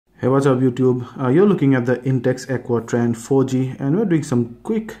Hey, what's up YouTube? You're looking at the Intex Aqua Trend 4G and we're doing some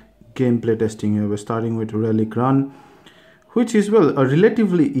quick gameplay testing here. We're starting with Relic Run, which is, well, a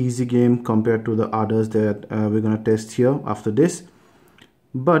relatively easy game compared to the others that we're gonna test here after this.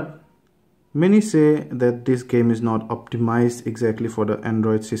 But many say that this game is not optimized exactly for the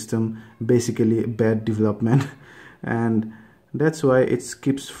Android system, basically bad development, and that's why it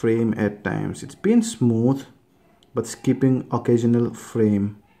skips frame at times. It's been smooth, but skipping occasional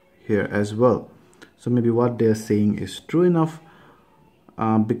frame here as well. So maybe what they're saying is true enough,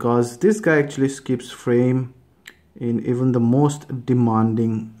 because this guy actually skips frame in even the most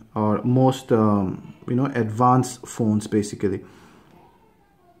demanding or most advanced phones. Basically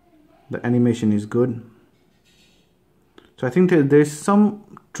the animation is good, so I think that there's some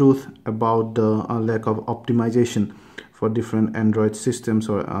truth about the lack of optimization for different Android systems,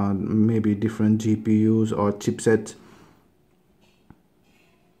 or maybe different GPUs or chipsets.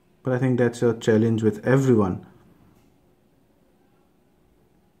 But I think that's a challenge with everyone.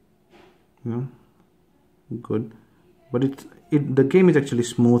 Good, but the game is actually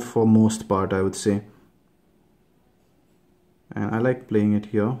smooth for most part, I would say, and I like playing it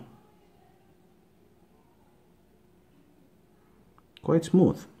here. Quite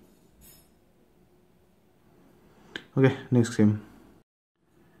smooth. Okay, next game.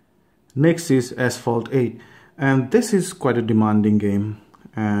 Next is Asphalt 8, and this is quite a demanding game,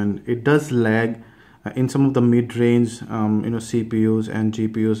 and it does lag in some of the mid-range CPUs and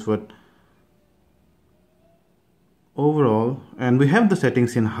GPUs, but overall, and we have the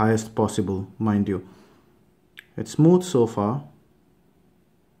settings in highest possible, mind you. It's smooth so far,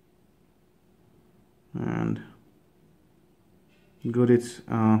 and good. It's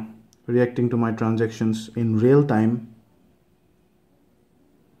reacting to my transactions in real time.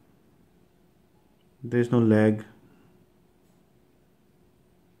 There's no lag.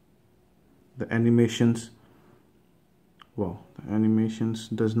 The animations, wow, the animations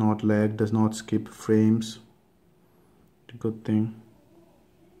does not lag, does not skip frames. It's a good thing.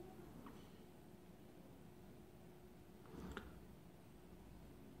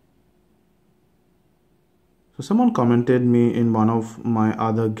 So someone commented me in one of my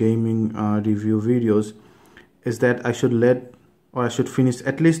other gaming review videos is that I should finish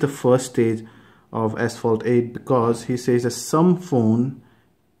at least the first stage of Asphalt 8, because he says that some phone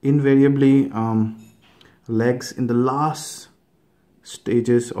invariably lags in the last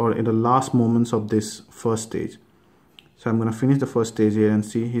stages or in the last moments of this first stage. So I'm gonna finish the first stage here and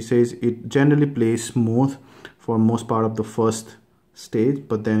see. He says it generally plays smooth for most part of the first stage,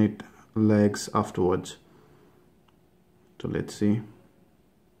 but then it lags afterwards. So let's see.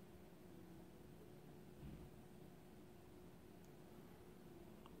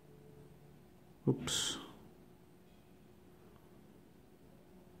 Oops.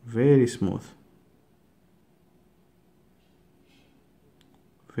 Very smooth.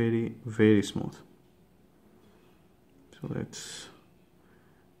 Very, very smooth. So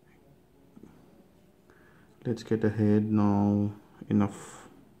let's get ahead now. Enough.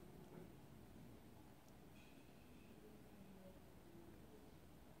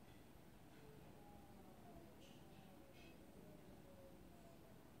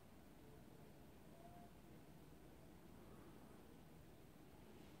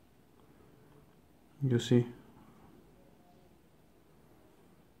 You see,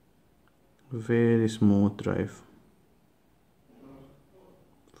 very smooth drive,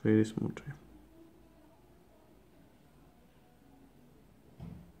 very smooth drive.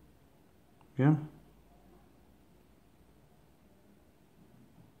 Yeah.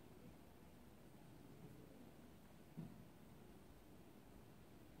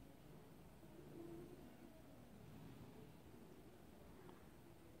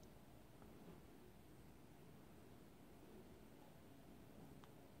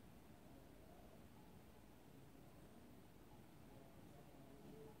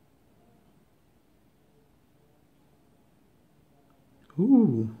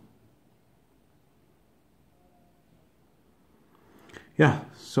 Ooh. Yeah,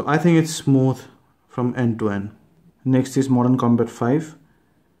 so I think it's smooth from end to end. Next is Modern Combat 5.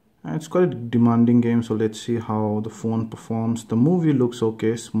 It's quite a demanding game, so let's see how the phone performs. The movie looks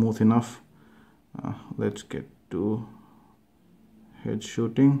okay, smooth enough. Let's get to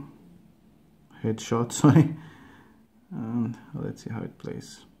headshot, sorry, and let's see how it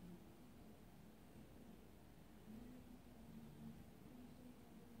plays.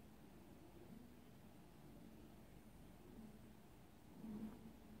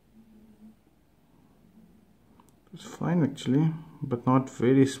 It's fine actually, but not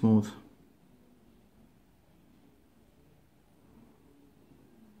very smooth.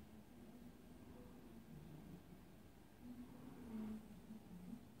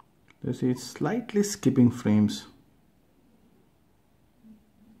 You see it's slightly skipping frames.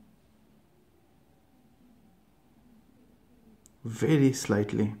 Very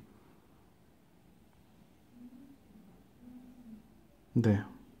slightly. There.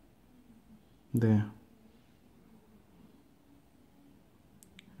 And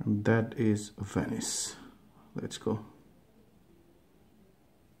that is Venice. Let's go.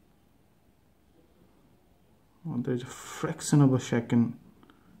 Oh, there's a fraction of a second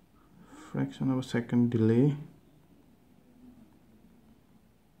delay.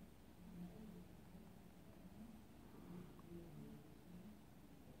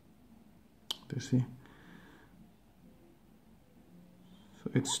 You see,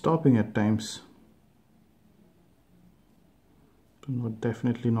 so it's stopping at times, but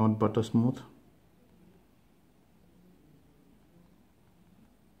definitely not butter smooth.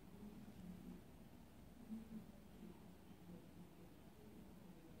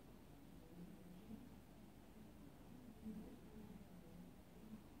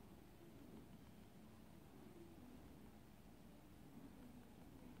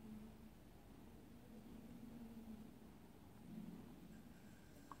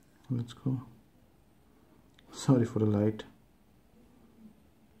 Let's go. Sorry for the light.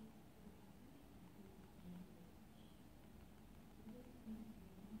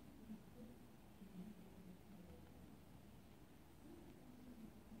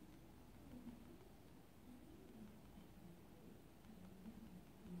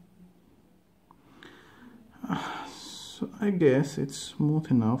 So I guess it's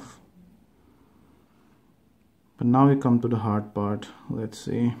smooth enough. But now we come to the hard part. Let's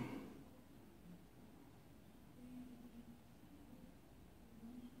see.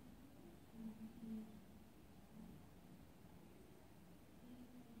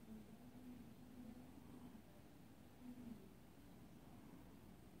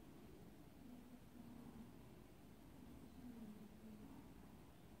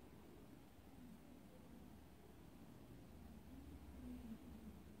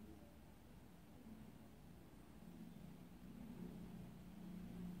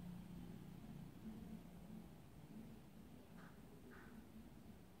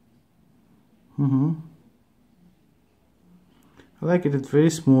 I like it. It's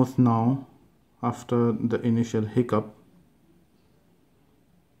very smooth now after the initial hiccup.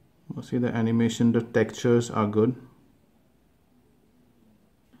 You see the animation, the textures are good.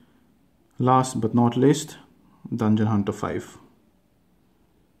 Last but not least, Dungeon Hunter 5.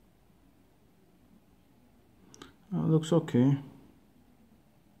 Looks okay.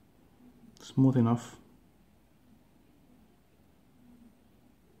 Smooth enough.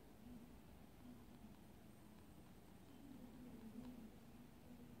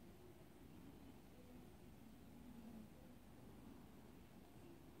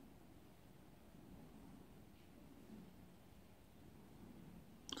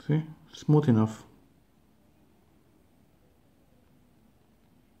 See, smooth enough.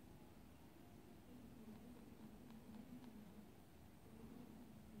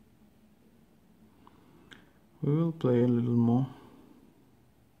 We will play a little more.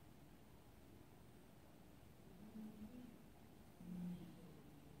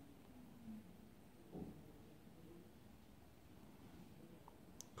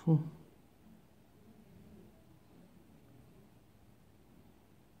 Cool.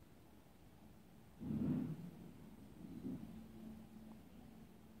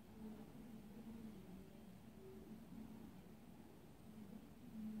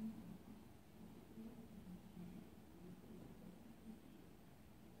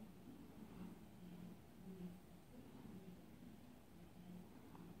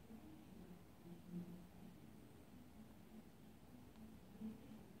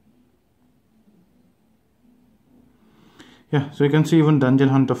 Yeah, so you can see even Dungeon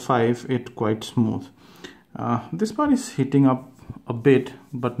Hunter 5, it's quite smooth. This part is heating up a bit,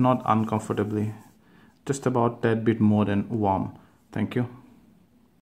 but not uncomfortably. Just about that bit more than warm. Thank you.